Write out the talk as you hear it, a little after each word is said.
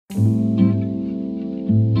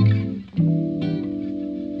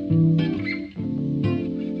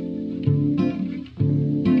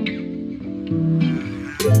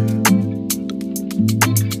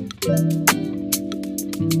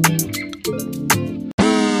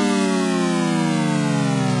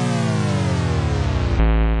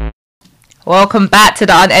Welcome back to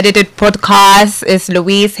the Unedited podcast. It's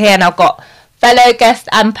Louise here, and I've got fellow guest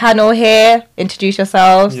and panel here. Introduce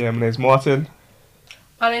yourselves. Yeah, my name's Martin.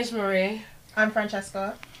 My name's Marie. I'm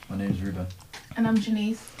Francesca. My name's Reuben. And I'm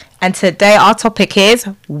Janice. And today our topic is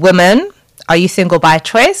women. Are you single by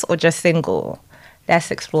choice or just single? Let's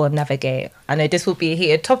explore and navigate. I know this will be a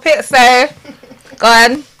heated topic, so go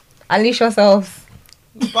on, unleash yourselves.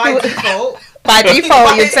 By default. By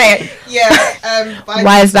default, you'd say it. Yeah.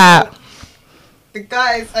 Why is that? The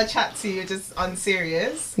guys I chat to are just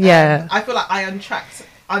unserious. Yeah. I feel like I attract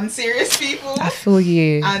unserious people. I feel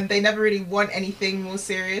you. And they never really want anything more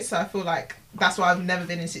serious. So I feel like that's why I've never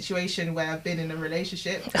been in a situation where I've been in a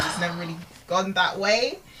relationship. It's never really gone that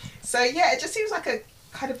way. So yeah, it just seems like a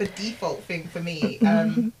kind of a default thing for me.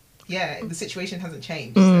 Yeah, the situation hasn't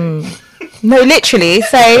changed. So. No, literally,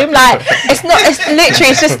 same. Like, it's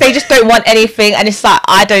just, they just don't want anything. And it's like,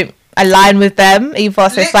 I don't align with them either.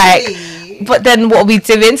 So it's like, but then what are we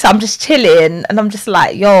doing? So I'm just chilling and I'm just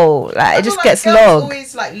like, yo, like, it just like gets girls long.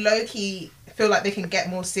 Always like low-key feel like they can get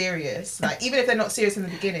more serious. Like, even if they're not serious in the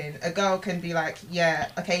beginning, a girl can be like, yeah,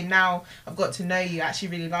 okay, now I've got to know you, I actually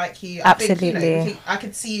really like you. Absolutely. I think, you know, I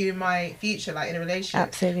could see you in my future, like in a relationship.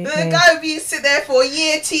 Absolutely. But the guy would be sit there for a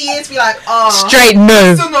year, 2 years, be like, oh, straight no.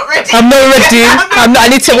 I'm still not ready. I'm not ready. I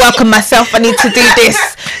need to work on myself. I need to do this,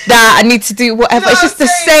 that. I need to do whatever. You know it's just the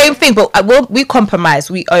same thing. But we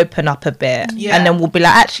compromise. We open up a bit, and then we'll be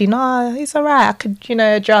like, actually, nah, it's alright. I could,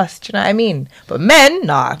 adjust. You know what I mean? But men,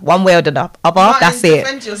 nah, one way or the other. Martin, that's it.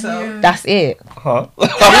 Defend yourself. Yeah. That's it. Huh?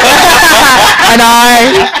 And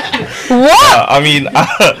what? I mean,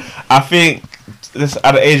 I think this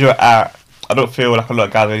at the age we're at, I don't feel like a lot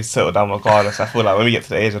of guys really settle down regardless. I feel like when we get to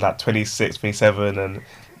the age of like 26, 27 and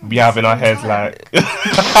we have in our heads like... But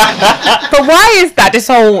why is that? This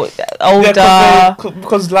whole older... Yeah,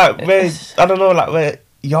 because like we're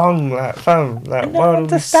young, like fam, like I don't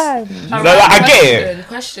understand. I get it.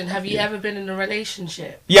 Question: have you ever been in a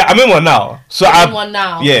relationship? Yeah, I'm in one now. So I'm in one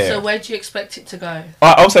now. Yeah. So where do you expect it to go?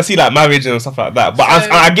 I also see like marriage and stuff like that, but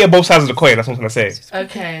I get both sides of the coin. That's what I'm trying to say.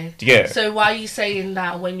 Okay. Do you get it? So why are you saying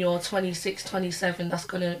that when you're 26, 27, that's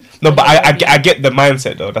gonna? No, but I get the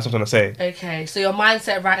mindset though. That's what I'm trying to say. Okay, so your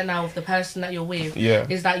mindset right now with the person that you're with,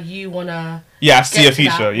 is that you wanna. Yeah, I see a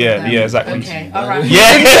future. Yeah, exactly. Okay, alright.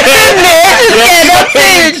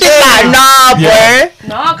 Like, nah, bro.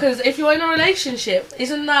 Nah, because if you're in a relationship,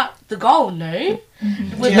 isn't that the goal? No.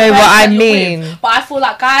 With know the what I person that you're mean. with. But I feel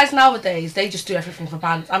like guys nowadays, they just do everything for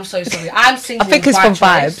bands. I'm so sorry. I'm single. I think it's by for choice.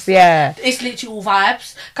 vibes, yeah. It's literally all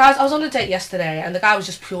vibes. Guys, I was on a date yesterday and the guy was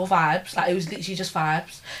just pure vibes. Like, it was literally just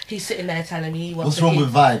vibes. He's sitting there telling me he wants What's wrong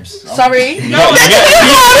with vibes? Sorry? Go on,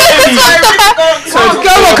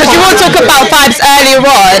 because you want to talk about vibes earlier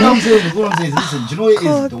What on. I'm saying is, listen, do you know what it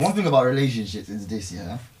is? The one thing about relationships is this,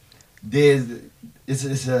 yeah?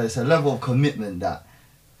 It's a level of commitment that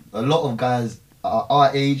a lot of guys at our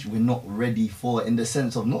age, we're not ready for, in the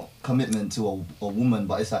sense of not commitment to a woman,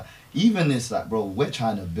 but it's like, even it's like, bro, we're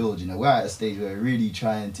trying to build, we're at a stage where we're really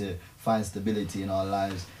trying to find stability in our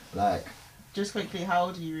lives. Like, Just quickly, how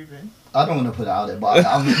old are you, Reuben? I don't want to put it out there, but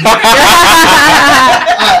I'm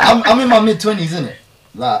in my mid-20s, innit?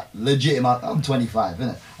 Like, legit, I'm 25,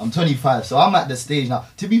 innit? I'm 25, so I'm at the stage now.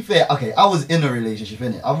 To be fair, okay, I was in a relationship,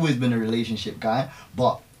 innit? I've always been a relationship guy,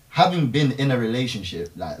 but having been in a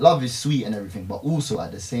relationship, like, love is sweet and everything, but also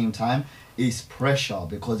at the same time, it's pressure,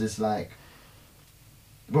 because it's like,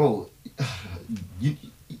 bro,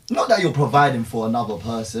 not that you're providing for another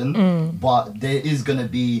person, but there is gonna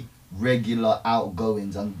be regular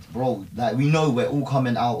outgoings, and bro, like, we know we're all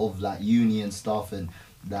coming out of like uni and stuff, and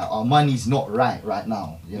that our money's not right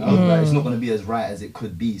now, like, it's not going to be as right as it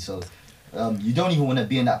could be. So you don't even want to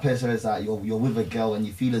be in that place where it's like you're with a girl and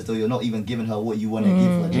you feel as though you're not even giving her what you want to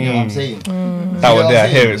give her. Do you know what I'm saying? That one there, I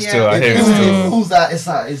hear it still. I hear it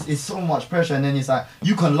still. It's so much pressure, and then it's like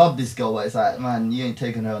you can love this girl, but it's like, man, you ain't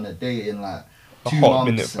taking her on a date in like 2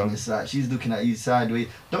 months, and it's like she's looking at you sideways.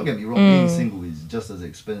 Don't get me wrong, being single is just as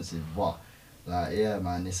expensive, but like, yeah,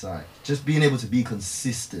 man, it's like just being able to be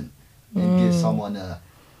consistent and give someone a,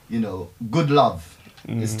 good love.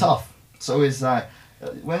 It's tough. So it's like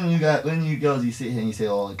when you girls, you sit here and you say,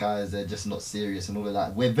 oh, guys, they're just not serious and all of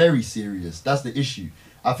that. We're very serious. That's the issue.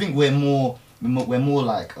 I think we're more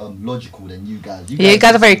like logical than you guys. You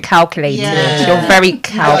guys are very calculated. Yeah. You're very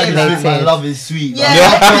calculated. My love is sweet.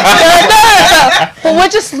 But we're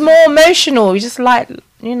just more emotional. We just like,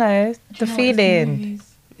 the feeling.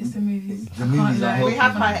 It's the movies. The movies are We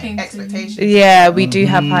have helping. high expectations. Yeah, we do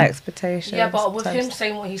have high expectations. Yeah, but with him sometimes.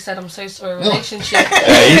 saying what he said, I'm so sorry. Relationship.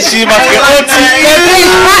 You see, must get on to Yeah, you. please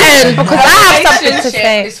pattern, because I have something to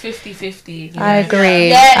say. It's 50-50. You know? I agree.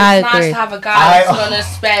 Yeah, I it's nice agree. to have a guy that's gonna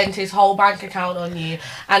spend his whole bank account on you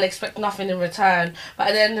and expect nothing in return. But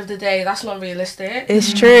at the end of the day, that's not realistic.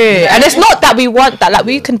 It's true, and it's not that we want that. Like,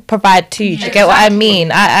 we can provide too. Do you get what I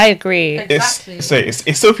mean? I agree. Exactly.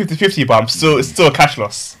 It's still 50-50, but it's still a cash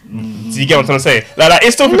loss. Do you get what I'm trying to say? Like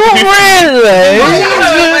it's still 50-50. Not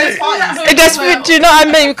really. It Just, do you know what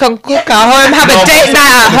I mean? We can cook at home, have a date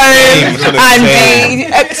night at home,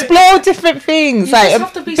 and explore different things. You Like, just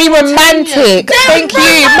have to be be romantic. Thank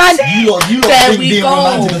you, man. You lot There think we being go.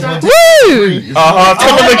 romantic is romantic. Woo!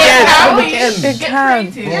 Tell them again. Tell them It again.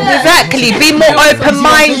 can. Yeah. Exactly. Be more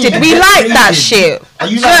open-minded. We like that shit. Are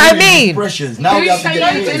Do you you know what I like really mean? pressures? Now we Who's have to saying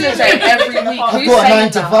get you creative. do every week? I've Who's got a saying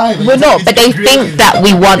 9 to that? 5. We're not, but they think that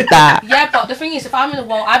we want that. Yeah, but the thing is, if I'm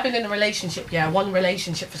in I've been in a relationship, one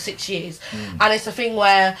relationship for 6 years, and it's a thing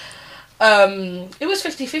where it was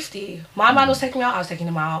 50-50. My man was taking me out, I was taking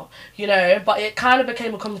him out, you know, but it kind of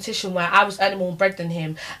became a competition where I was earning more bread than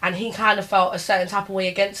him, and he kind of felt a certain type of way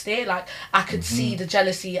against it. Like, I could see the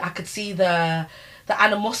jealousy, I could see the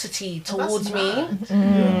animosity towards me.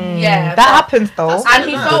 Yeah, That but- happens though. and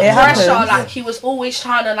he felt It pressure, happens. like he was always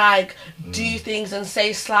trying to like do things and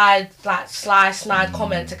say snide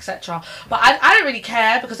comments, etc. But I don't really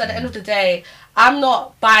care, because at the end of the day, I'm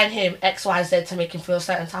not buying him XYZ to make him feel a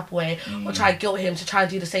certain type of way or try to guilt him to try and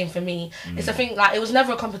do the same for me. It's a thing, like, it was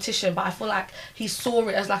never a competition, but I feel like he saw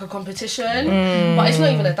it as like a competition. But it's not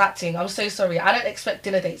even a that thing. I'm so sorry. I don't expect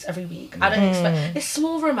dinner dates every week. I don't expect. It's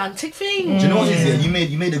small romantic things. Do you know what it is? Yeah,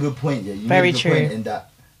 you made a good point. Yeah, you Very made a good true. point in that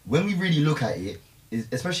when we really look at it,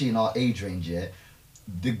 especially in our age range, yeah,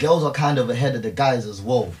 the girls are kind of ahead of the guys as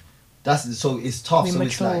well. So it's tough. Be So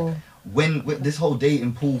it's mature. like when with this whole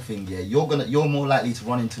dating pool thing, yeah, you're more likely to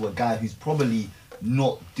run into a guy who's probably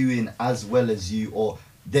not doing as well as you, or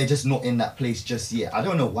they're just not in that place just yet. I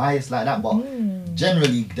don't know why it's like that, but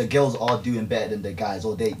generally the girls are doing better than the guys,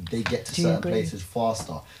 or they get to Do you certain agree? places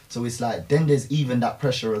faster. So it's like then there's even that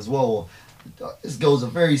pressure as well. This girl's a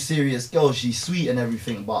very serious girl, she's sweet and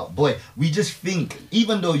everything, but boy, we just think,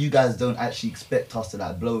 even though you guys don't actually expect us to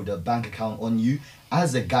like blow the bank account on you,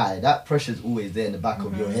 as a guy, that pressure's always there in the back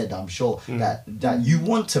of your head, I'm sure, that you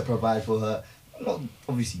want to provide for her. Not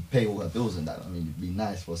obviously pay all her bills and that, I mean, it'd be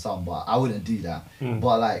nice for some, but I wouldn't do that.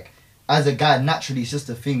 But like, as a guy, naturally, it's just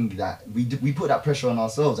a thing that we put that pressure on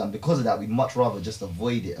ourselves, and because of that, we'd much rather just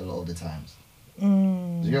avoid it a lot of the times. Do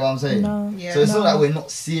you get what I'm saying? No. Yeah. So it's not that we're not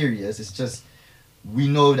serious, it's just we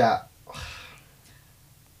know that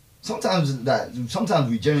sometimes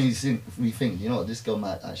we generally think, you know what, this girl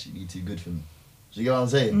might actually be too good for me. Do you get what I'm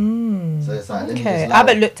saying? So it's like, let me Okay, just I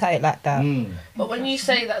haven't looked at it like that. But when you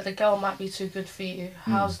say that the girl might be too good for you,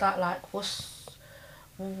 how's that like?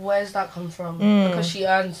 Where's that come from? Because she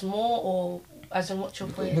earns more, or as in what's your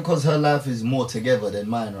point? Because her life is more together than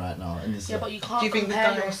mine right now, and it's Yeah, like, but you can't Do you think the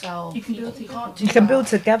compare guy- yourself. You can build You can't do You can that. build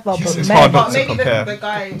together, It's but hard men, not But to maybe compare. the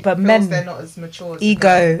guy But feels men- they're not as mature as the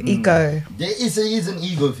ego, girl. ego. it is an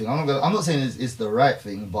ego thing. I'm not saying it's the right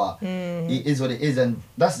thing, but it is what it is, and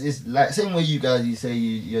it's like same way you guys. You say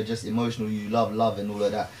you're just emotional, you love and all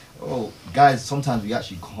of that. Oh, guys, sometimes we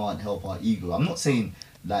actually can't help our ego. I'm not saying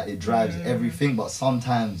like it drives everything, but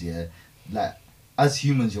sometimes, yeah, like as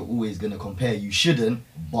humans, you're always gonna compare. You shouldn't,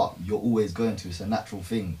 but you're always going to. It's a natural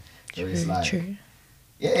thing. So it's like, True.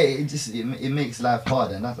 yeah, it makes life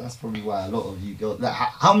hard, and that's probably why a lot of you girls. Like,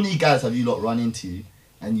 how many guys have you lot run into,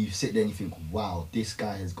 and you sit there and you think, wow, this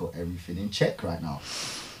guy has got everything in check right now.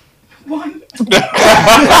 One.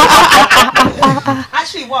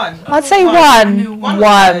 Actually, one. I'd say I knew one.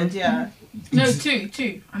 One. Yeah. No, two.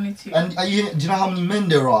 I need two. And do you know how many men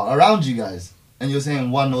there are around you guys? And you're saying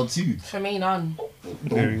one or two. For me, none.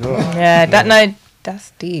 There you go. Yeah,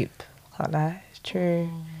 that's deep. Can't lie. It's true.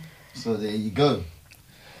 So there you go.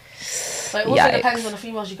 But it also Yikes. depends on the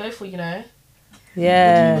females you go for, you know.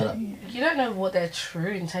 Yeah. What do you mean You don't know what their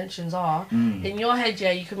true intentions are. by that? In your head,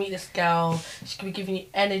 yeah, you could meet this girl, she could be giving you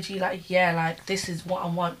energy, like, yeah, like, this is what I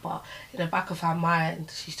want, but in the back of her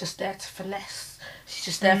mind, she's just there to finesse. She's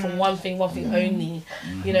just there for one thing only,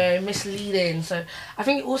 you know, misleading. So I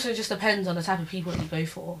think it also just depends on the type of people that you go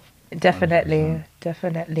for. Definitely.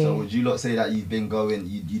 So would you lot say that you've been going,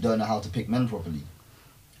 you don't know how to pick men properly?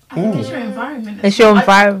 I think it's your environment. It's your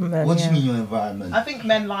environment. What do yeah. you mean your environment? I think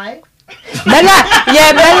men lie. Men like,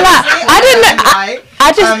 I didn't know. Lie.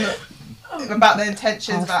 I just. about their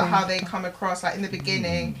intentions, about Awesome. how they come across. Like in the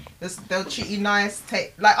beginning, they'll treat you nice.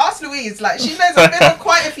 Like ask Louise. Like she knows I've been on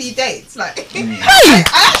quite a few dates. Like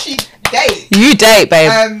I actually date. You date,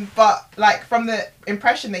 babe. But like from the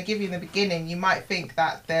impression they give you in the beginning, you might think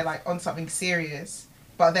that they're like on something serious.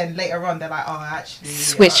 But then later on, they're like, oh, actually,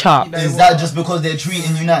 Switch up. You know Is what? that just because they're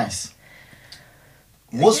treating you nice?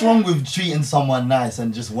 What's wrong with treating someone nice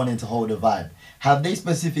and just wanting to hold a vibe? Have they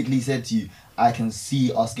specifically said to you, I can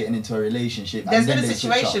see us getting into a relationship? There's and been then a they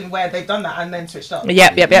switch situation up? where they've done that and then switched up.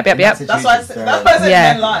 Yep. In that That's why I said, situation, that's why I said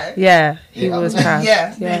Yeah. men lie. Yeah, he Yeah, was I'm- proud.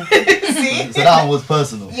 Yeah. Yeah. See? So that one was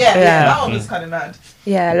personal. Yeah, Yeah. that one was kind of mad.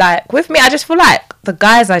 Yeah, like with me, I just feel like the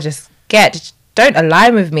guys I just get just don't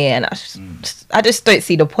align with me, and I just don't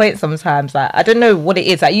see the point sometimes. Like I don't know what it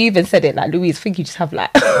is. Like you even said it, like Louise, I think you just have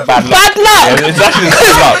like bad luck. Yeah, it's actually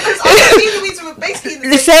good luck. Because I see Louise were basically in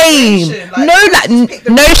The same. situation, No, just like pick the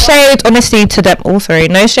no wrong shade, honestly, to them. Oh, sorry,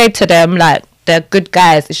 no shade to them. Like they're good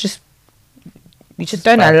guys. It's just we just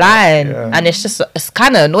don't bad luck, align, yeah. and it's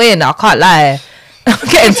kind of annoying. I can't lie. I'm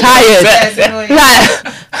getting tired. Yeah, it's annoying.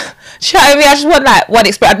 Like, do you know what I mean? I just want like one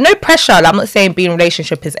experience. No pressure. Like, I'm not saying being in a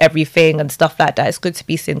relationship is everything and stuff like that. It's good to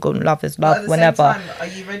be single and love is But at love the whenever. same time, are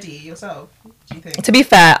you ready yourself? Do you think? To be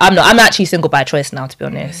fair, I'm not. I'm actually single by choice now. To be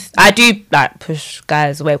honest, I do like push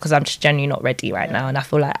guys away because I'm just genuinely not ready right now, and I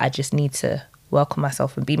feel like I just need to work on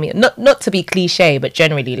myself and be me. Not to be cliche, but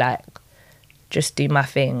generally like just do my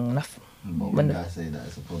thing. But when I say that,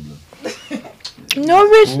 it's a problem. No,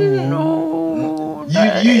 Rich, no.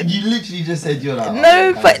 You literally just said you're like,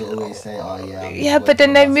 No, guys but- always say, oh yeah. I'm Yeah, but working then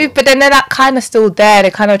on they myself. move. But then they're like kind of still there.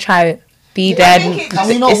 They kind of try to be there. Can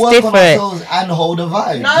we not It's work on different. ourselves and hold a vibe?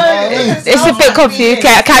 No, You know what I mean? It's a bit confusing. Okay,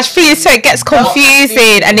 I catch feelings, so it gets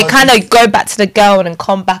confusing, and they kind of go back to the girl and then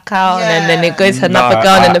come back out, and then it goes to another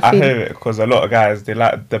girl, and the I feeling. hear it because a lot of guys they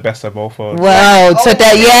like the best of both worlds. Well, so Oh,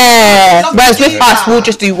 that yeah. yeah. Whereas with Yeah. us, we'll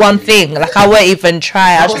just do one thing. Like I won't even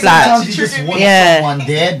try. I But just like. sometimes you just want Yeah. someone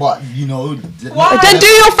there, but you know. Why? Then do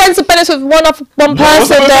your friends and benefits with one What's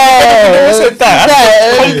person the- there. what's the- that?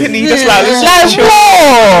 Yeah. Company, just like, let's Like chill. You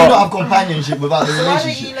what? don't have companionship without the So why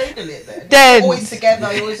don't you relationship. label it then? Then- You're always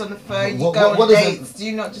together, you're always on the phone, you What- go what on does it- dates. Do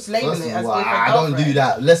you not just label First it of as all, boyfriend, I don't do girlfriend?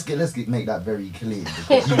 that. Let's make that very clear.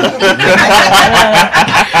 Because you know what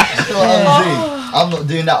I'm saying? I'm not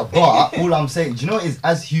doing that. But all I'm saying, do you know what is,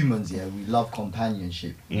 as humans, yeah, we love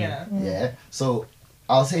companionship. Yeah. Yeah. So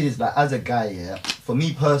I'll say this, like as a guy, yeah, for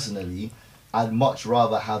me personally, I'd much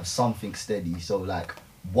rather have something steady. So like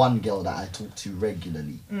one girl that I talk to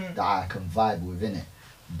regularly, that I can vibe with in it.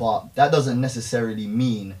 But that doesn't necessarily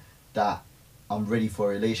mean that I'm ready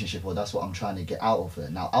for a relationship or that's what I'm trying to get out of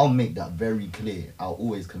it. Now I'll make that very clear. I'll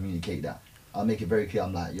always communicate that. I'll make it very clear.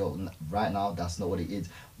 I'm like, yo, right now that's not what it is.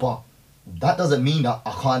 But that doesn't mean that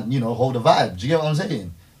I can't, hold a vibe. Do you get what I'm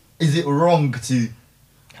saying? Is it wrong to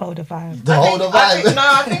Hold a vibe. hold a vibe?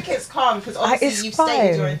 I think it's calm because It's obviously you've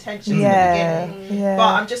stated your fine. intentions Yeah, in the beginning. yeah. But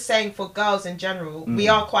I'm just saying for girls in general, we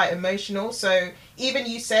are quite emotional. So even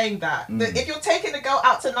you saying that if you're taking a girl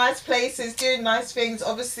out to nice places, doing nice things,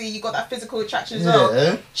 obviously you got that physical attraction as well.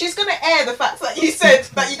 Yeah. She's gonna air the fact that you said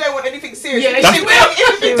that you don't want anything serious. Yeah, Because she she will.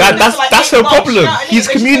 will. If That's her problem. He's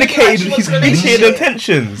communicated. He's communicated communicated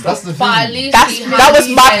intentions. That's the But at thing. least That's he that was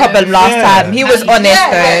has my said- problem last Yeah. time. He was And honest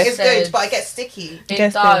Yeah, though. it's good, but it gets sticky. It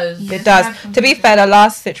Yes, does. It does. To be fair, the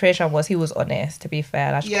last situation was he was honest. To be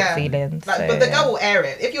fair, I just Yeah. got feelings. Like, so, but the yeah. girl will air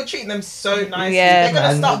it. If you're treating them so nicely, Yeah, they're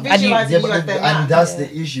gonna start and you- visualizing you, but as their and man. that's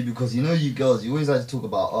the issue because you girls, you always like to talk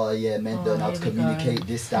about, oh yeah, men don't know how to here we go. communicate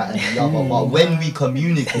this, that, and the other. But when we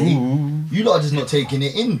communicate, you lot are just not taking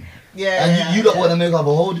it in. Yeah. And you don't want to make up a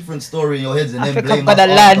whole different story in your heads and I then think blame I'm gonna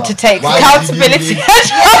us learn after. to take Why did you do accountability.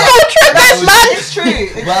 this? It's true.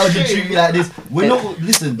 It's Why would you true. treat me like this? We're not.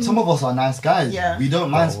 Listen, some of us are nice guys. Yeah. We don't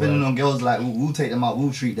mind Oh, spending well. on girls. Like we'll take them out,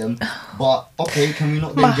 we'll treat them. But okay, can we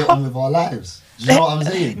not then get on with our lives? Do you know what I'm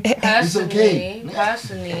saying? It's okay.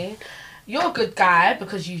 Personally, you're a good guy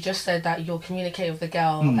because you just said that you'll communicate with the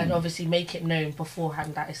girl and obviously make it known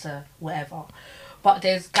beforehand that it's a whatever. But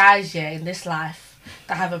there's guys, in this life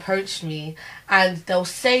that have approached me and they'll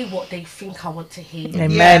say what they think I want to hear.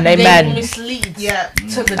 Amen, Yeah. They amen. mislead Yeah.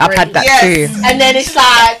 to the I've had grave. that Yes. too. And then it's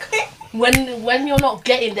like when you're not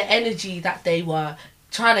getting the energy that they were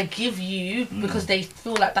trying to give you because they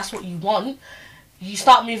feel like that's what you want, you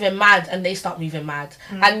start moving mad and they start moving mad.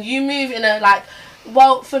 And you move in a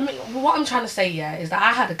well, for me, what I'm trying to say is that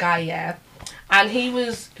I had a guy and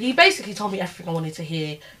he basically told me everything I wanted to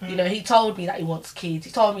hear. You know, he told me that he wants kids.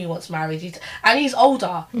 He told me he wants marriage. And he's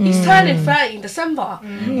older. He's turning 30 in December.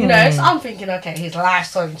 You know, so I'm thinking, okay, his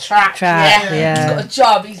life's on track. Yeah. He's got a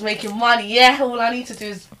job. He's making money. Yeah, all I need to do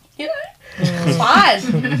is You know, it's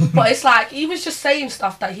fine. But it's like he was just saying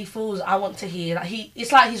stuff that he feels I want to hear. Like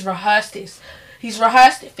it's like he's rehearsed this. He's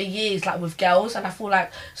rehearsed it for years, like with girls, and I feel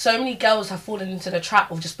like so many girls have fallen into the trap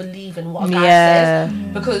of just believing what a guy says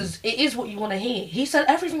because it is what you want to hear. He said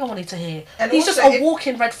everything I wanted to hear. And he's also, just a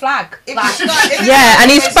walking red flag. Like, and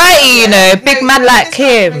he's 30, you know, big man like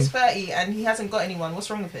him. He's 30 and he hasn't got anyone. What's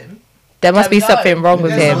wrong with him? There must be something wrong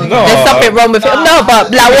with him. No. There's something wrong with him. No, but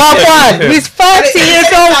like one. He's 30 years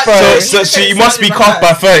old, bro. So she must be cuffed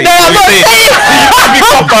by 30. No, I'm not saying that. I'm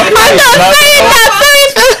not saying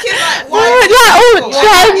that.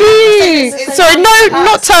 Sorry, no,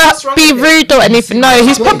 not to be rude or anything. No,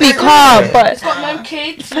 he's probably calm, but he's got no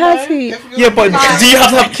kids. 30. Yeah, but do you have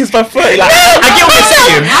to have kids by 30? Like, I get what you're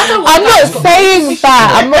saying. I'm not saying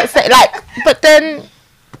that. I'm not saying like, but then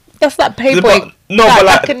that's like Playboy. No, like, but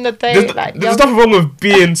like, back in the day, there's nothing wrong with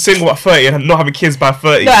being single at 30 and not having kids by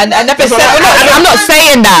 30. No, I never said. I'm not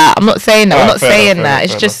saying that. I'm not saying that. I'm not saying that.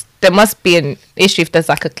 It's just there must be an issue if there's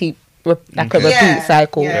like a repeat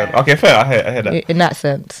cycle. Yeah. Okay, fair. I hear that. In that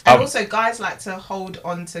sense. And also, guys like to hold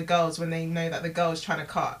on to girls when they know that the girl's trying to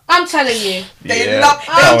cut. I'm telling you, they love.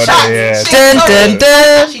 They chat. Dun dun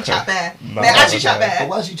dun. Actually chat there. They actually chat there. But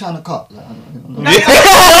why is she trying to cut?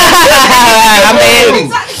 I mean,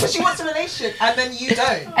 exactly, because she wants a relationship and then you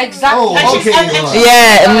don't. Exactly. Oh, okay.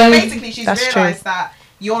 Yeah. Basically, she's that's realised true. that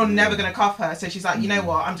you're never going to cuff her. So she's like, you know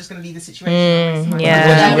what? I'm just going to leave the situation.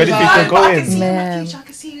 Yeah. Where do you think you're I can see going? in the future. I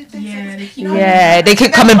can see you. They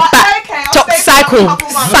keep coming back. Okay, Top cycle.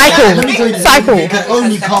 Let me tell you this, Cycle. they can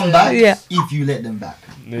only come back Yeah. if you let them back.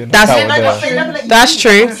 That's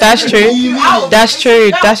true. That's true. That's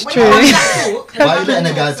true. That's true. Why are you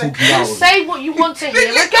letting a guy talk you out? Say what you want to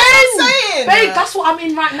hear That's again. what I'm saying. Babe, that's what I'm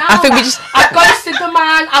in right now. I think we Like, just- I've ghosted the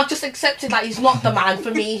man. I've just accepted like he's not the man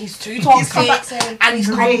for me. He's too toxic. come back saying, And he's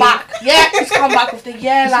come "Great." back. Yeah, he's come back with the It's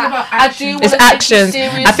like about I action. do want It's to take you actions.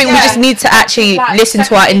 serious. I think we just need to actually Like, listen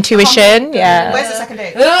to our second date, intuition. Yeah. Where's the second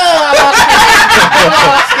date? I'm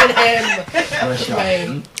asking him. Pressure.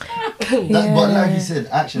 Babe. But like you said,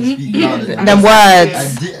 actions speak louder than Them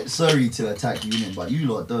words. Sorry to attack you, but you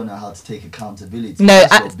lot don't know how to take accountability. No,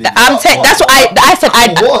 That's your big- that's what I said.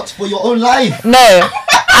 For what? For your own life. No,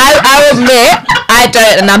 I admit I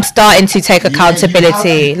don't, and I'm starting to take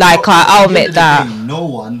accountability. Like I'll admit that. No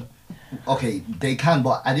one, okay, they can,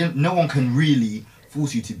 but no one can really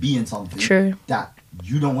force you to be in something True. that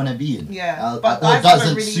you don't want to be in. Yeah, or but guys doesn't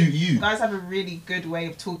have a really, suit you. Guys have a really good way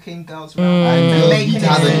of talking girls around. And girls need to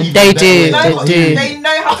have an even They better do, way they of do. doing it. They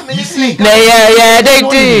know how to You see, manipulate. No, yeah, they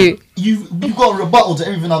do. You've got a rebuttal to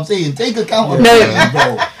everything I'm saying. Take accountability, No.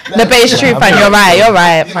 bro. No, but it's true, man. You're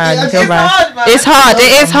right, man. It's You're right. hard, man. It's hard.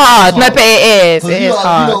 It is hard. No, but it is. It is You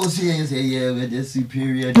hard. don't see and say, yeah, we're just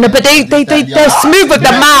superior. No, but they're smooth with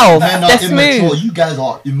the mouth. Men They're are immature. smooth. You guys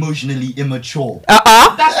are emotionally immature.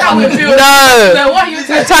 That's how we feel. No. So what are you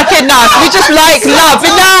We're talking nuts. We just like love.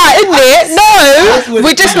 Nah, isn't it? No.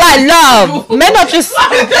 We just like love. Men are just,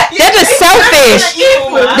 they're just selfish.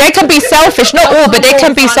 They can be selfish. Not all, but they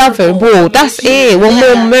can be selfish. Whoa, that's it. We're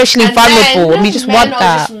more emotionally vulnerable and we just want men are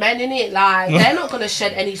that. just men in it, like they're not gonna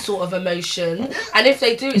shed any sort of emotion, and if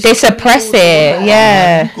they do, it's They just gonna be suppress towards the it. woman.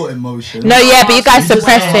 Yeah. You've got emotion. No, yeah, but you guys You just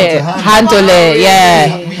suppress know how it. to Handle it.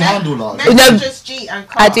 Yeah. We handle ours. Men No, can just cheat and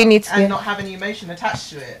cut I do need to- and not have any emotion attached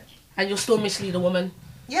to it. And you'll still mislead a woman.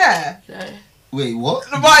 Yeah. You know? Wait, what?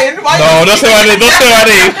 Ryan, No, don't say my name. Don't say my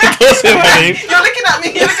name. Don't say my name. You're looking at me.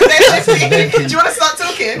 You're looking at me. Do you want to start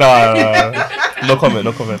talking? No. No comment.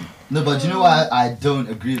 No comment. No, but do you know why I don't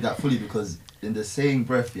agree with that fully? Because in the same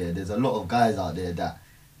breath, yeah, there's a lot of guys out there that,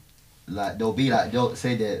 like, they'll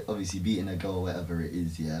say they're obviously beating a girl or whatever it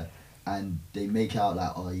is, yeah, and they make out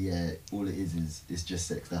like, oh yeah, all it is it's just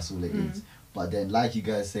sex, that's all it is. But then, like you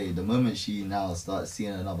guys say, the moment she now starts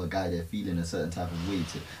seeing another guy, they're feeling a certain type of way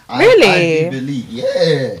to. Really? I do believe,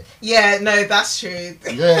 yeah. Yeah, no, that's true.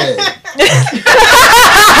 Yeah.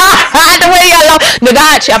 The way you love. No,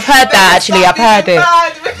 that actually, I've heard that. Actually, I've heard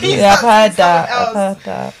it. Yeah, I've heard that. I've heard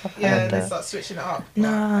that. Yeah, they start switching it up.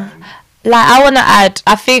 Nah. Like, I want to add,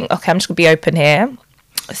 I think, okay, I'm just going to be open here.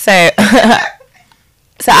 So,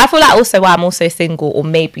 so I feel like also why I'm also single or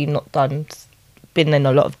maybe not been in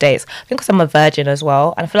a lot of dates. I think because I'm a virgin as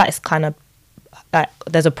well. And I feel like it's kind of, like,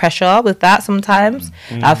 there's a pressure with that sometimes.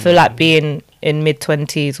 I feel like being in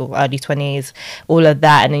mid-20s or early 20s, all of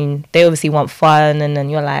that. And then they obviously want fun. And then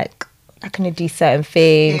you're like, I can do certain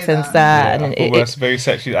things and that. Yeah, And it's a very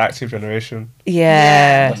sexually active generation.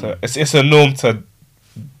 Yeah. It's a norm to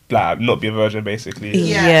like not be a virgin, basically.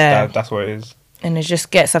 Yeah. That's what it is. And it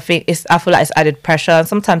just gets, I feel like it's added pressure. And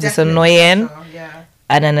sometimes it's annoying. Yeah.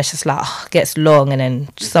 and then it's just like gets long, and then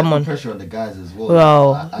It's someone pressure on the guys as well.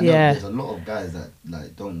 Well, I know yeah. there's a lot of guys that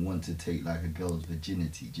like don't want to take like a girl's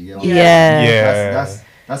virginity. Do you get what Yeah. I'm saying? Yeah.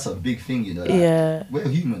 That's a big thing, you know. Like, Yeah. we're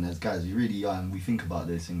human as guys. We really are, and we think about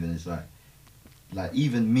those things, and it's like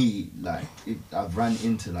even me, like I've ran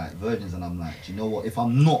into like virgins, and I'm like, do you know what? If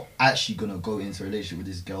I'm not actually gonna go into a relationship with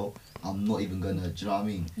this girl, I'm not even gonna. Do you know what I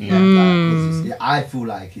mean? Yeah. Like, 'cause I feel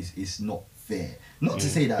like it's not fair. Not to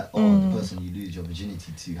say that the person you lose your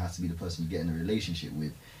virginity to has to be the person you get in a relationship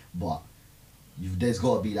with, but there's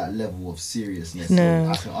got to be that level of seriousness. No.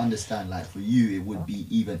 So I can understand, like for you, it would be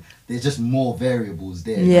even. There's just more variables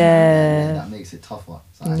there. Yeah. That makes it tougher.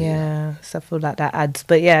 So I hear that. Yeah, so I feel like that adds.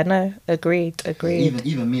 But yeah, no, agreed.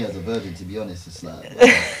 Even me as a virgin, to be honest, it's like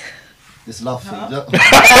this love thing. That's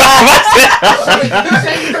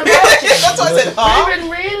what I said. Reuben,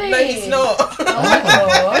 really? No, he's not. Oh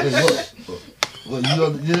my god. Wait,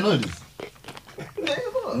 what, you didn't know this?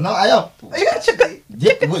 No, I am. Are you actually?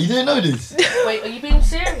 Yeah, what, you didn't know this? Wait, are you being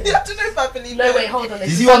serious? You have to know if I believe No, it. wait, hold on. You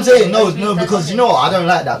see what I'm saying? No, It's been because you know what? I don't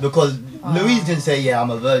like that because Oh. Louise can say, yeah,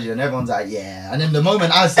 I'm a virgin, and everyone's like, yeah. And then the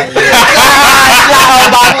moment I say, yeah, Oh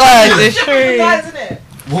my god, it's The true. guys, isn't it?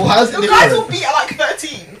 well, how's it The guys will different? be at like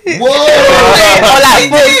 13. Whoa! Or like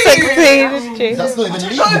They 16, it's true. That's not even No,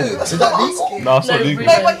 legal. that's Is what that I'm legal? asking. No, it's No, not legal. Reuben,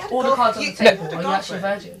 No, but you have to all the go- cards on you- the table. the Are you actually a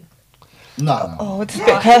girlfriend. virgin? No. Oh, it's a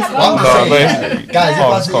bit personal. I'm No, just saying, but- like, guys,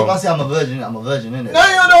 Calm. if I say I'm a virgin, I'm a virgin, innit? No,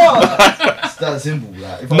 you're not. It's that simple.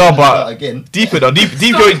 Like, if I No, find but- out again, Deep it though.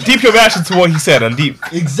 Deep your reaction to what he said and deep.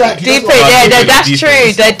 exactly. Deep that's it, what I'm yeah, saying. no, that's Deep true.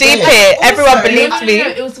 it. The deep it. Everyone Also, believes No, me.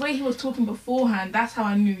 it was the way he was talking beforehand. That's how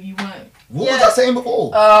I knew you weren't. What was I saying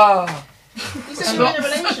before? Oh. You said you're in a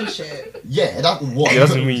relationship. Yeah, that what? It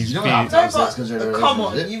doesn't mean you don't speed. have to No, have sex 'cause you're in a but come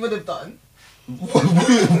on, relationship. you would have done.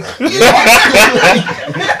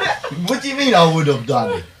 What do you mean I would have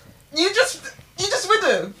done? You just would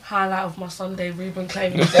have. Highlight of my Sunday, Reuben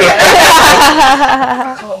claiming.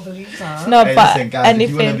 I can't believe that. No, Hey, but listen, guys, if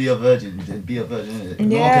you want to anything. be a virgin, then be a virgin, innit? No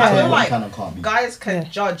one Yeah. can I tell feel you what like you can and can't be. Guys can Yeah.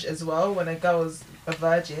 judge as well when a girl's a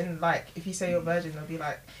virgin. Like, if you say you're a virgin, they'll be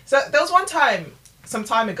like. So there was one time, some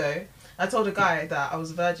time ago, I told a guy that I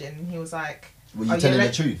was a virgin, and he was like, Were Are you you telling the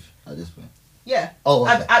le- truth at this point? "Yeah." Oh,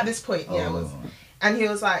 okay. At this point, yeah, Oh, it was. alright. And he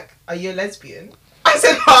was like, "Are you a lesbian?" I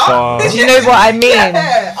said, "Huh?" Fuck. Do you know what I mean? Yeah.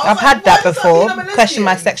 I was I've like, had that "Why does before. mean I'm a Question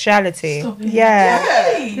my lesbian?" sexuality. Stop it.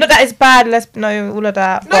 Yeah. Yeah. Not that it's bad. Let's know all of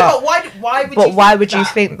that. No, But but why would but you why think would you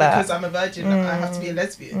that? think that? Because I'm a virgin, I have to be a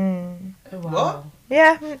lesbian. Oh, wow. What?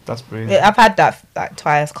 yeah, That's brilliant. I've had that like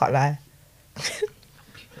twice. Can't lie.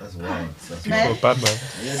 That's wild. That's Man. You're a bad man.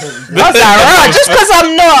 Yeah, I was like, "Rah, just because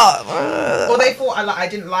I'm not. Or they thought I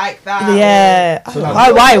didn't like that. Yeah. So now,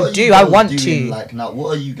 Why? what are you Do I girls want doing, to? Like now,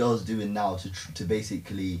 what are you girls doing now to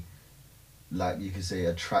basically, like you could say,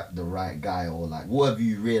 attract the right guy, or like what have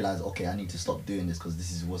you realized? Okay, I need to stop doing this because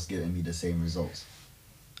this is what's giving me the same results.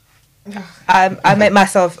 I make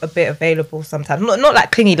myself a bit available sometimes. Not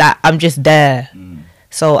like clingy. Like I'm just there.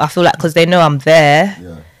 So I feel like because they know I'm there,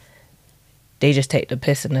 Yeah. they just take the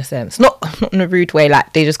piss in a sense. Not in a rude way.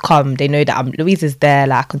 Like they just come. They know that Louise is there.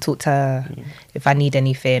 Like I can talk to her if I need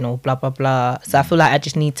anything or blah blah blah. So I feel like I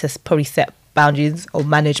just need to probably set boundaries or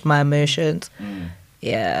manage my emotions.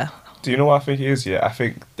 Yeah. Do you know what I think it is? Yeah, I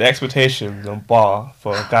think the expectations on bar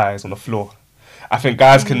for guys on the floor. I think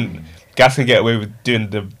guys can get away with doing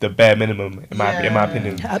the bare minimum in my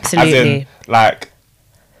opinion. Absolutely. As in, like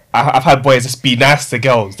I've had boys just be nice to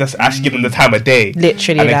girls, just actually give them the time of day.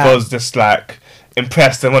 Literally and that. the girls just like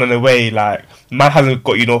impressed and running away. Like man hasn't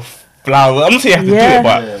got flowers. I'm not saying you have to do it,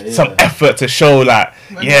 but Yeah. some effort to show like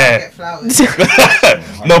When I yeah. get flowers.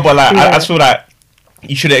 No, but like Yeah. I just feel like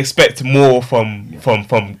you should expect more from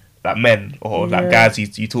like men or like guys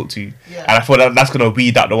you talk to, Yeah. and I feel like that's gonna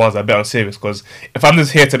weed out the ones that are a bit unserious. Because if I'm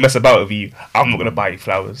just here to mess about with you, I'm not gonna buy you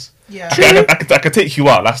flowers. Yeah. I could take you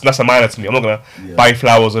out. That's a minor to me. I'm not gonna buy you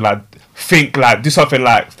flowers or like do something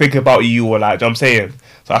like think about you or like. Do you know what I'm saying?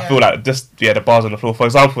 So I feel like just the bars on the floor. For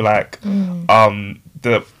example, like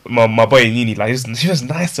my boy in uni, like she was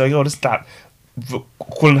nice to her, just like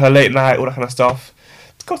calling her late night, all that kind of stuff.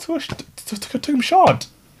 Took him shard.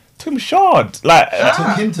 Took him shard. Like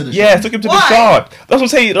Took him to the yeah, shop. took him to Why? the shard. That's what I'm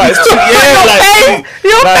saying. Like it's too, yeah, like,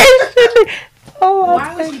 Your like- face. Oh,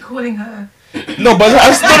 Why was he calling her? no, but no.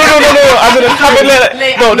 I mean, having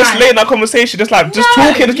Late no, at just night. late night conversation, just like just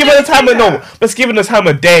talking, just giving her the time of let's give her the time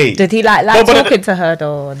of day. did he like No, but talking to her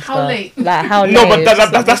though? And How stuff? late? Like how late? No, but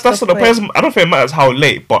that's What's not the point? person. I don't think it matters how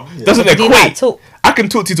late, but doesn't Did he equate. like talk? I can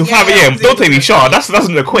talk to you till Yeah, 5 a.m. Don't take me exactly. short. That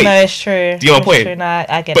doesn't equate. No, it's true. Do you know my It's point? true. No,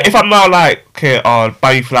 I get But it. if I'm now like, okay,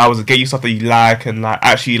 buy you flowers and get you stuff that you like, and like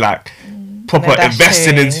actually like proper No, that's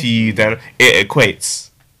invested true. into you, then it equates.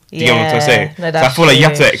 Do you get what I'm trying to say? No, So I that's feel like you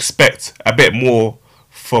have true. to expect a bit more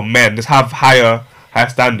from men. Just have higher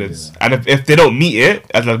standards, and if they don't meet it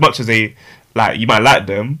as much as they like, you might like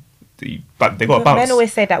them, but they got to But bounce. men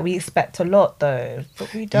always say that we expect a lot, though,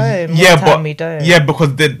 but we don't. Yeah, Most but time we don't. yeah,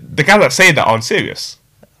 because the guys that say that aren't serious.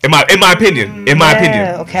 In my opinion,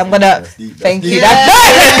 Okay, I'm gonna That's deep, that's thank you. deep. I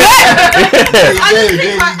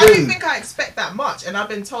don't think I expect that much, and I've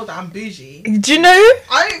been told that I'm bougie. Do you know?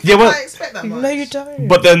 I don't think Yeah, well- I expect that much. No, you don't.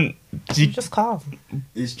 But then, you just calm.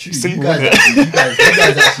 It's true. Single, You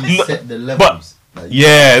guys actually No, set the levels. Like,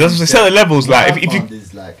 yeah, that's what they set the levels. what Like I if you, found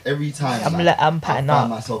is like every time I'm like, I patting find up.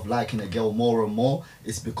 myself liking a girl more and more,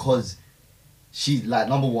 it's because she, like,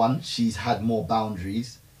 number one, she's had more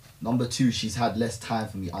boundaries. Number two, she's had less time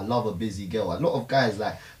for me. I love a busy girl. A lot of guys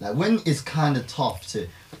like when it's kind of tough to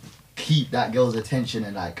keep that girl's attention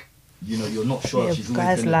and like, you know, you're not sure Yeah, if she's always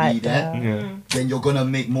guys gonna like be there. that. yeah, Then you're gonna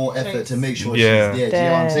make more effort to make sure Yeah. she's there. Do you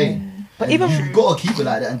know what I'm saying? But And even- you've got to keep it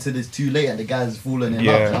like that until it's too late and the guy's falling in love.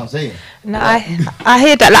 Yeah. You know what I'm saying? No, I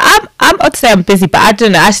hear that. Like I'd say I'm busy, but I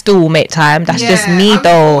don't know. I still will make time. That's just me, I'm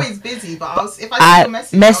though. always busy, but if I see your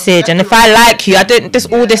message, Message, and if I like you, I don't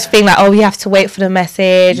just all this thing like, oh, we have to wait for the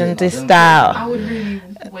message Yeah, and no, this don't that. I would really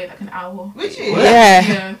wait like an hour. Would you?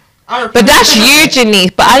 Yeah. Yeah. But that's you,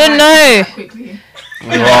 Janice. But I don't know. Quickly.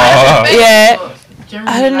 Wow. Yeah. But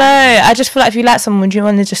generally, I don't know. I just feel like if you like someone, do you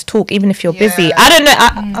want to just talk, even if you're busy? Yeah. I don't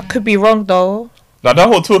know. I could be wrong though. Now that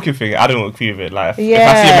whole talking thing, I don't agree with it. Like, if I see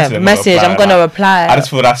a Yeah, message. I'm gonna like, reply. I just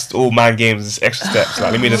feel that's all man games, it's extra steps.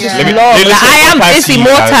 Like, let me just Yeah. let me. Long. let me Like, just I am reply to busy you, more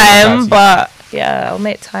guys, reply to time, you. but yeah, I'll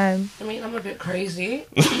make time. I mean, I'm a bit crazy.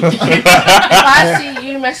 If I see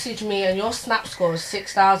you message me and your snap score is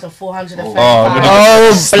 6,435,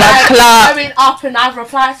 Oh, black clock. going up, and I've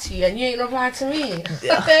replied to you and you ain't replied to me.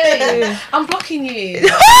 I'm blocking you.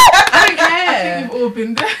 I don't care. You've all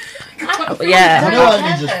been there. Yeah. I know I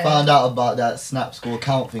only just found out about that Snap score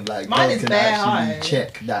count thing. Like, Mine girls is can bare actually high.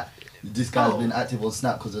 check that this guy's been active on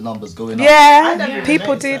Snap because the number's going up. I Yeah, never even people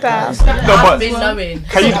noticed do that. that. No, I've but been knowing.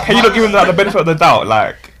 can you not give him like the benefit of the doubt?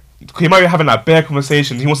 Like, he might be having like bare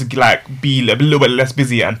conversations. He wants to like be a little bit less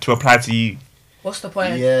busy and to reply to you. What's the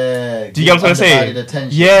point? Yeah. Do you get what I'm trying to say? undivided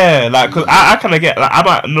attention. Yeah, like, because I kind of get, like, I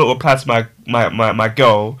might not reply to my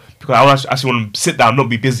girl because I actually want to sit down, not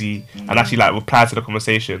be busy, and actually, like, reply to the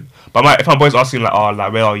conversation. But if my boy's asking, like, oh,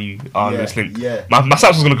 like, where are you? Oh, Yeah, let's link. yeah. My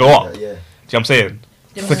snaps is going to go up. Yeah. Do you know what I'm saying?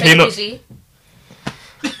 You So must can you stay not- busy.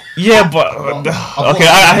 Yeah, but, okay, I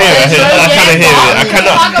hear it. I kind of hear it. I If I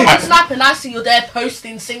go on cannot. Snap and I see you there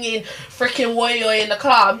posting, singing, freaking warrior in the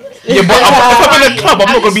club. Yeah, but if I'm in the club, I'm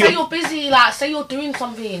not going to Say be. you're busy, like, say you're doing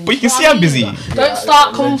something. But you can know see what I'm I busy. mean? Yeah, Don't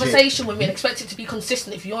start legit. conversation with me and expect it to be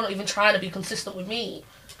consistent if you're not even trying to be consistent with me.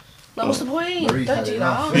 Like, what's the point? Marie Don't had do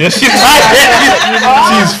enough. that. Yeah,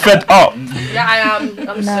 she's fed up. Yeah, I am.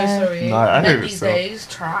 I'm so sorry. No, I hear Men it, these so. days,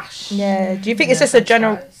 trash. Yeah. Do you think it's just a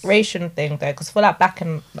generation thing though? Because I feel like back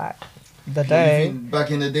in like the Do you day. think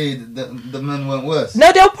back in the day the men went worse?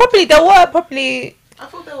 No, they were probably I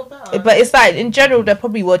thought they were better. but it's like in general they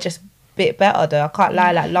probably were just a bit better though. I can't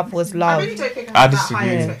lie, like love was I love. really don't think I I had that high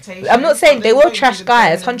disagree. expectations. I'm not saying But they then were maybe trash the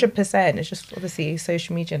guys, men- 100%. It's just obviously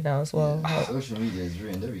social media now as well. Yeah, social media has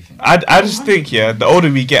ruined everything. I just think, yeah, the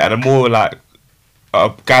older we get and the more, like,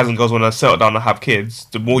 guys and girls want to settle down and have kids,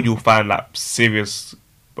 the more you'll find, like, serious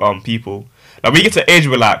people. Like, when you get to the age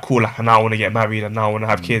where, like, cool, like, now I want to get married and now I want to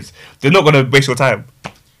have kids, they're not going to waste your time.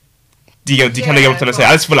 Do you kind of get what I'm trying to say?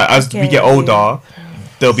 I just feel like as we get older,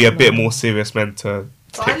 there'll be a bit more serious men to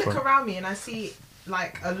But I take look from. around me and I see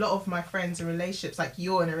like a lot of my friends in relationships. Like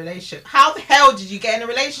you're in a relationship. How the hell did you get in a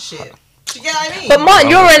relationship? Do you get what I mean? But Martin,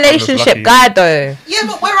 you're a I'm just relationship lucky. guy though. yeah,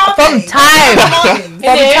 but where are From they? time. Come on. From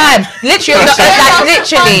time. Literally, like Do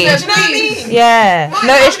literally. you know what I mean? Yeah. Martin,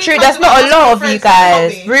 No, how it's many true. times That's have I not a asked lot my of you friends to help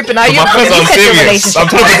guys. me? Ruben, are But you my friends you are said you're serious. I'm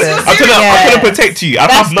trying relationship to, guys. I'm trying to protect you. I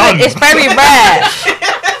That's have none. good. It's very rare.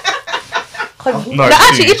 'Cause- No, like,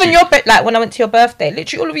 actually, true, even true. your like when I went to your birthday,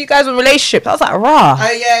 literally all of you guys were in relationships. I was like, rah.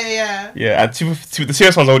 Oh yeah. Yeah, and to the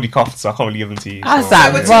serious ones are already cuffed, so I can't really give them to you. That's so,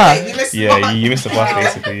 that, We're too Right. late. We missed yeah, one. you missed the bus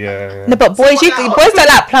basically. Yeah. No, but boys, So you what now? boys don't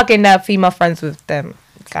like plugging their female friends with them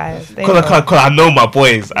guys. They Because don't. I know my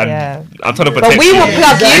boys, and Yeah. I'm trying to protect But we you. will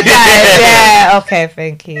plug you guys. Yeah. Okay.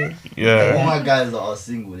 Thank you. Yeah. All my guys that are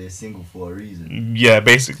single, they're single for a reason. Yeah,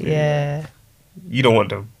 basically. Yeah. You don't want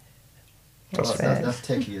them. That's, fair. that's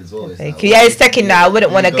techie as well. It's Thank like, you. Yeah, it's taking now. I wouldn't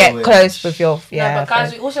you want to go get in- close with your. Yeah. No, but guys,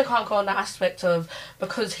 okay. we also can't go on the aspect of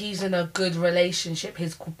because he's in a good relationship,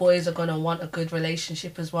 his boys are gonna want a good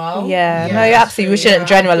relationship as well. Yeah. Yeah, No, you that's absolutely. We So, shouldn't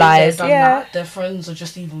yeah, I've been there, generalize. done Yeah. that. Their friends are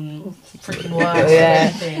just even freaking worse. Yeah.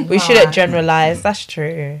 Than anything. We shouldn't Right. generalize. That's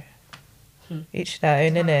true. Each their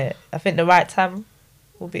own, innit? I think the right time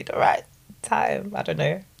will be the right time. I don't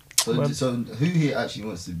know. So who here actually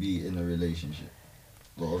wants to be in a relationship?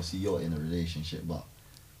 Well, obviously you're in a relationship, but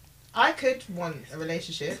I could want a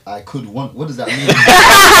relationship. I could want. What does that mean?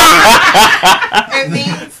 It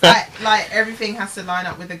means that like everything has to line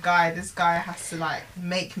up with the guy. This guy has to like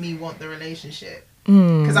make me want the relationship.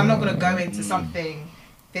 Because I'm not gonna go into something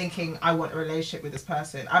thinking I want a relationship with this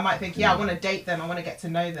person. I might think, I want to date them, I want to get to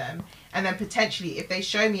know them, and then potentially if they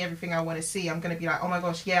show me everything I want to see, I'm gonna be like, oh my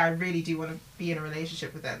gosh, yeah, I really do want to be in a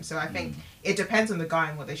relationship with them. So I think it depends on the guy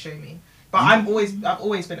and what they show me. But I've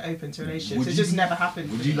always been open to relationships. It just never happened.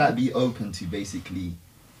 Would you like be open to basically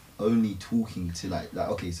only talking to like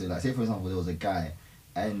okay, so like say for example there was a guy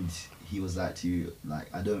and he was like to you like,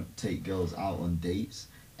 I don't take girls out on dates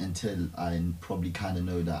until I probably kind of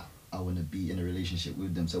know that I want to be in a relationship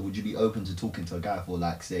with them. So would you be open to talking to a guy for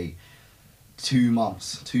like say 3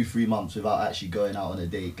 months without actually going out on a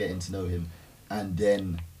date, getting to know him, and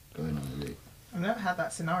then going on a date? I've never had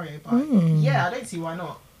that scenario, but yeah, I don't see why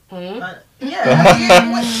not.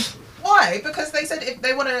 Why? Because they said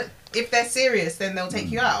if they're serious, then they'll take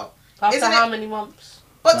you out. After how many months?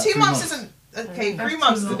 But Like 2 3 months months. isn't okay. 3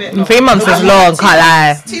 months is a bit long. 3 months is long, can't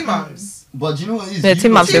lie. 2 months. But do you know what it is? Yeah, 2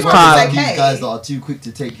 months is like calm. these Okay. guys that are too quick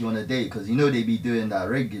to take you on a date because you know they be doing that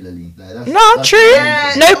regularly. Like, that's True.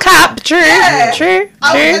 Yeah. No cap. True. Yeah. True.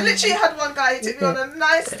 I literally had one guy who took me on a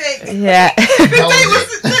nice date. Yeah. The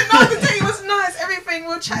date was nice. Everything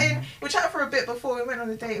we were chatting for a bit before we went on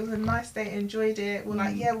the date. It was a nice date. Enjoyed it. We're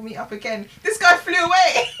like, yeah, we'll meet up again. This guy flew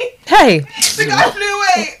away. Hey. The guy flew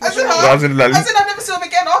away. I said, I never saw him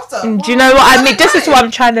again after. Do you know what I mean? This is what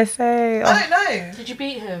I'm trying to say. I don't know. Did you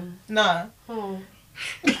beat him? No.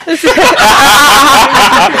 She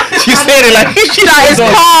said it like She's like, it's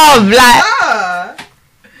calm. Like,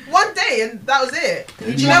 One day and that was it.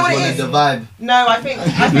 Do you know what it is? The vibe. No, I think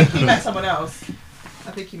he met someone else.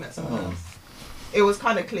 It was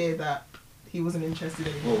kind of clear that he wasn't interested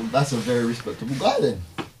anymore. Well, that's a very respectable guy then.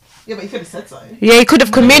 Yeah, but he could have said so. yeah, he could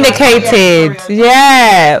have communicated.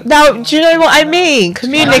 Yeah. Now, do you know what I mean?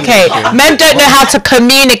 Communicate. Men don't know how to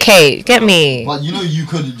communicate. Get me? But you know you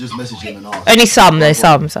could have just messaged him and asked. Only some, though.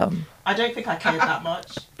 Some. I don't think I cared that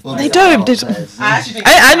much. Well, They don't. I actually think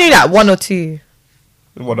I knew that 1 or 2.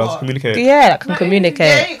 what else? Communicate. Yeah, that can Yeah,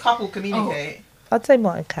 communicate. any couple communicate. I'd say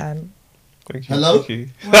Martin can. Thank you, Hello? thank you.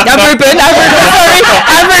 I'm Reuben,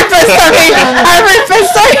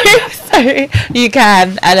 sorry. You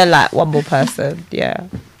can. And then like one more person. Yeah.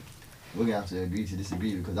 We're gonna have to agree to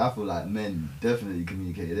disagree because I feel like men definitely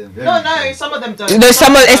communicate. They're very No, good. some of them don't. No,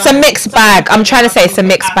 it's a mixed bag. I'm trying to say it's a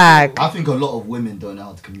mixed bag. I think a lot of women don't know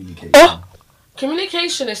how to communicate. Oh.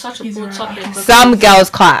 Communication is such a broad topic. because Some girls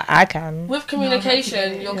can't. I can. With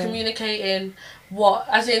communication, you're communicating what,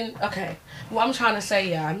 as in, okay, what I'm trying to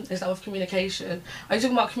say, is that with communication, are you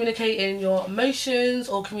talking about communicating your emotions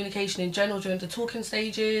or communication in general during the talking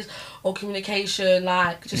stages or communication,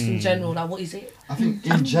 like, just in general, like, what is it? I think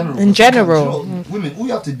in general. In general. You know, women, all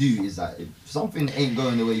you have to do is that if something ain't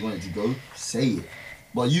going the way you want it to go, say it.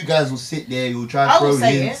 But you guys will sit there, you'll try to I throw will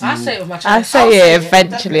say hints. it. I say it with my chest. I say it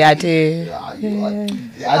eventually. I do. I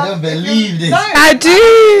don't believe this. No, I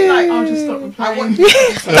do. I'll just stop I replying. want you to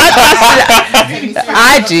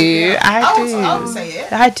I do. I would say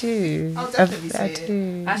it. I do. I'll definitely say it.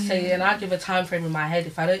 do. I say it and I give a time frame in my head.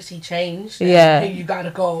 If I don't see change, then Yeah. you gotta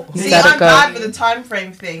go. You See, gotta I'm go. bad with the time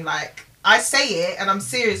frame thing. Like, I say it and I'm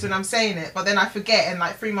serious when I'm saying it, but then I forget, and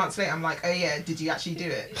like 3 months later, I'm like, oh yeah, did you actually do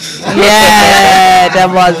it? Yeah, that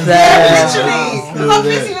was Literally, because I'm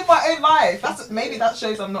busy with my own life. Maybe that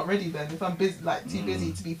shows I'm not ready then. If I'm busy, like too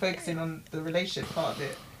busy to be focusing on the relationship part of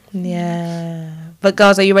it. Yeah. But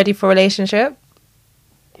girls, are you ready for a relationship?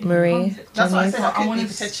 Marie? That's what I Jenny? said. I I could want be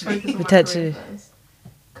to potentially. focus on my Potentially. career first.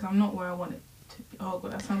 Because I'm not where I want it to be. Oh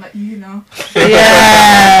god, that sounds like you now.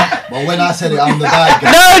 Yeah. But when I said it, I'm the bad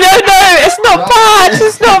guy. No, it's not bad.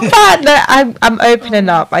 It's not bad. No, I'm opening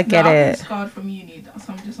up. I get no, I've been it. scarred from uni,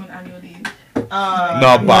 so I'm just on annual leave.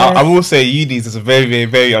 No, but I will say unis is a very, very,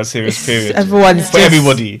 very unserious period Everyone's for just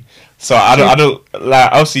everybody. So I don't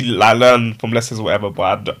like obviously like learn from lessons or whatever,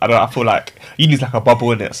 but I feel like uni's like a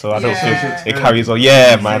bubble in it, so I don't Yeah. think it carries on.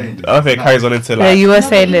 Yeah, man, I don't think it carries on into Yeah, like. you were No, but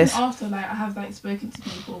saying even this. after, like, I have like spoken to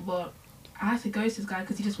people, but I had to ghost this guy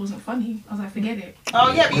because he just wasn't funny. I was like, forget it.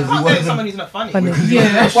 Oh yeah, but you can't date someone who's not funny. Funny.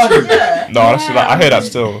 Yeah, that's true. Yeah. No, honestly, like, I hear that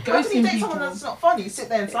still. How can you Ghosting date people. someone that's not funny? Sit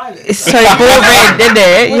there in silence. It's so boring, isn't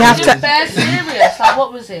it? You Was have it just to. bare serious? Like,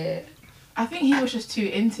 what was it? I think he was just too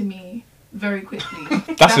into me. very quickly.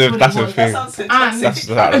 That's what it the was. thing. That sounds so And That's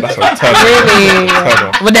a turn off. Really? Turn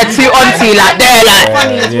off. When they're too onto you, like they're like,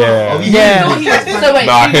 funny as well. Oh, Yeah. No, he was funny. So wait,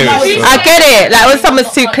 Nah, I hear it. I get it. Like when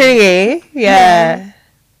someone's too clingy, yeah.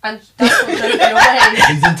 and that's what drove me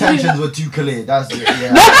away. His intentions were too clear. That's it.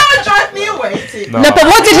 Yeah. That drive me away. Too. No. No, but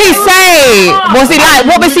what did he say? Was he like?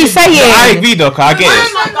 What was he I saying? agree though, 'cause I get It's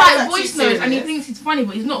it. like That's voice too notes and he serious. thinks he's funny,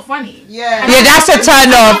 but he's not funny. Yeah. Yeah, that's a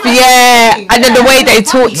turn off. Yeah, and then the way they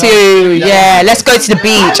talk to you. Yeah, let's go to the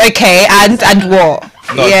beach. Okay, and what?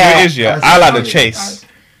 No, Yeah. it is, yeah. I like the chase.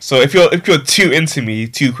 So if you're too into me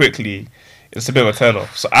too quickly, it's a bit of a turn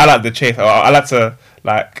off. So I like the chase. I like to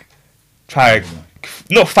like try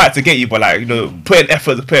not fight to get you, but like put in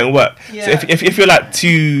effort to put in work. Yeah. So if you're like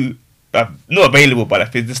too not available, but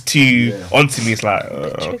if it's just too onto me, it's like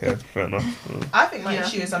okay, fair enough. I think my Yeah.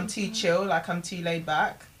 issue is I'm too chill, like I'm too laid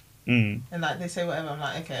back, Mm. and like they say whatever, I'm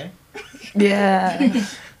like okay, Yeah.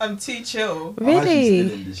 I'm too chill. I'm actually Really?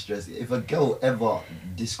 still in distress. If a girl ever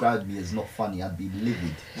described me as not funny, I'd be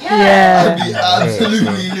livid. Yeah. I'd be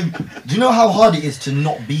absolutely livid. Do you know how hard it is to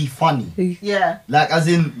not be funny? Yeah. Like, as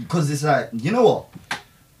in, because it's like, you know what?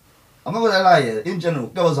 I'm not gonna lie, yeah, in general,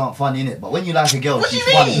 girls aren't funny, innit? But when you like a girl, What she's do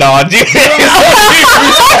you mean? funny. No, I do. I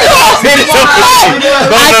get it.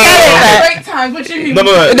 Break times, what do you mean? No.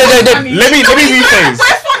 Let me rephrase.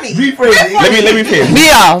 We're funny. Rephrase it. Let me rephrase. We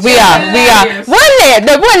are.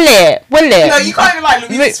 One lit. No, you can't even like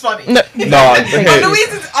Louise is funny. No, No, But okay.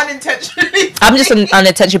 Louise is unintentionally. I'm just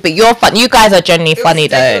unintentional, but you're fun. You guys are genuinely It was funny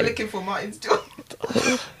today You're though. looking for Martin's door.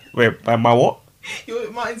 Wait, my what? You're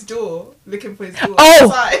at Martin's door, looking for his door. Oh.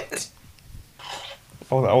 Outside.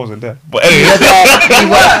 I wasn't there. But anyway,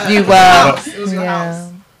 You were. It was your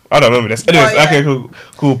house. I don't remember this. Anyways, Oh, yeah. okay,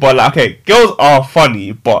 cool. But like, okay, girls are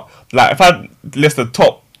funny, but like, if I list the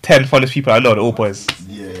top 10 funniest people I know, they're all boys.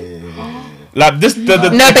 Yeah. Like this, the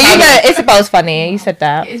No, but you know Isabel's funny. You said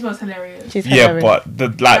that. It was hilarious. She's yeah, hilarious. but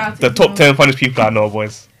the top 10 funniest people I know are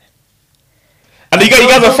boys. And you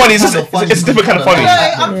guys are funny. It's a different kind of funny.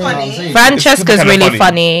 Yeah, I'm funny. Francesca's kinda really funny.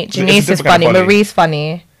 funny. It's a Janice is different kind funny. of funny. Marie's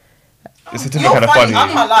funny. It's a different You're kind of funny.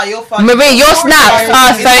 funny. I can't lie. You're funny. Marie, your snaps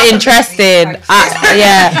are so It's interesting. funny.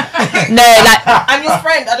 Yeah. No, like And your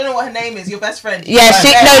friend, I don't know what her name is. Your best friend. yeah,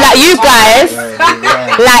 like you guys.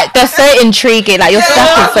 Yeah. Like they're so intriguing. Like your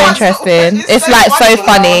stuff is so interesting. It's like so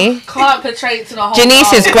funny. Can't portray it to the whole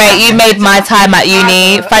Janice is world. great. You made my time at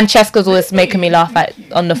uni. Francesca's always making me laugh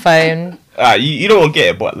on the phone. You don't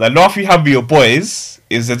get it, but the laugh you have with your boys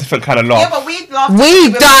is a different kind of Yeah, laugh. but we laugh. We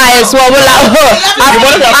die as well. We're like,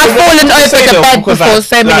 I've fallen over the bed before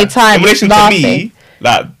so many times. In relation laughing. to me,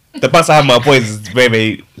 like the best I have with my boys is very,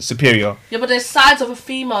 very superior. Yeah, but there's sides of a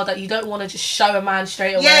female that you don't want to just show a man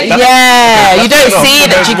straight away. Yeah, Yeah, you don't see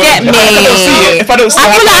it. You get me. If I don't see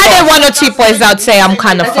I feel it, like I know one or two boys that would say I'm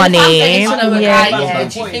kind of As in, if I'm funny. getting to know a Yeah, guy, yeah.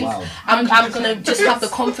 do you think Wow. I'm gonna just have the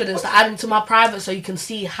confidence to add him to my private so you can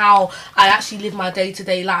see how I actually live my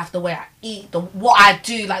day-to-day life, the way I eat, what I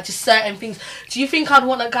do, like just certain things. Do you think I'd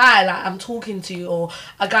want a guy like I'm talking to or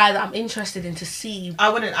a guy that I'm interested in to see I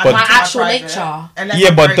wouldn't. But- my actual nature?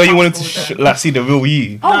 yeah, but don't you want to see the real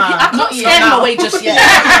you? Oh, Nah, I can't not scare yet. him away just yet.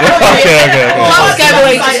 Okay. I can't scare him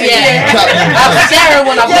away just yet. I'm scaring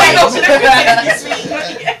when I'm waiting.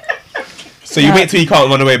 So you wait till you can't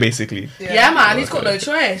run away, basically. Yeah, man, he's got no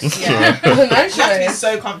choice. Yeah. No You have to be choice.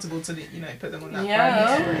 so comfortable to put them on that.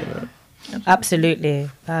 Yeah. primary. Absolutely,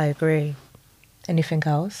 I agree. Anything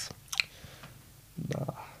else?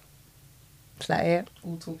 Nah. Is that it?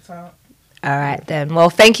 All talked out. All right then. Well,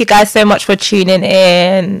 thank you guys so much for tuning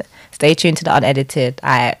in. Stay tuned to the Unedited. All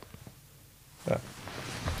right.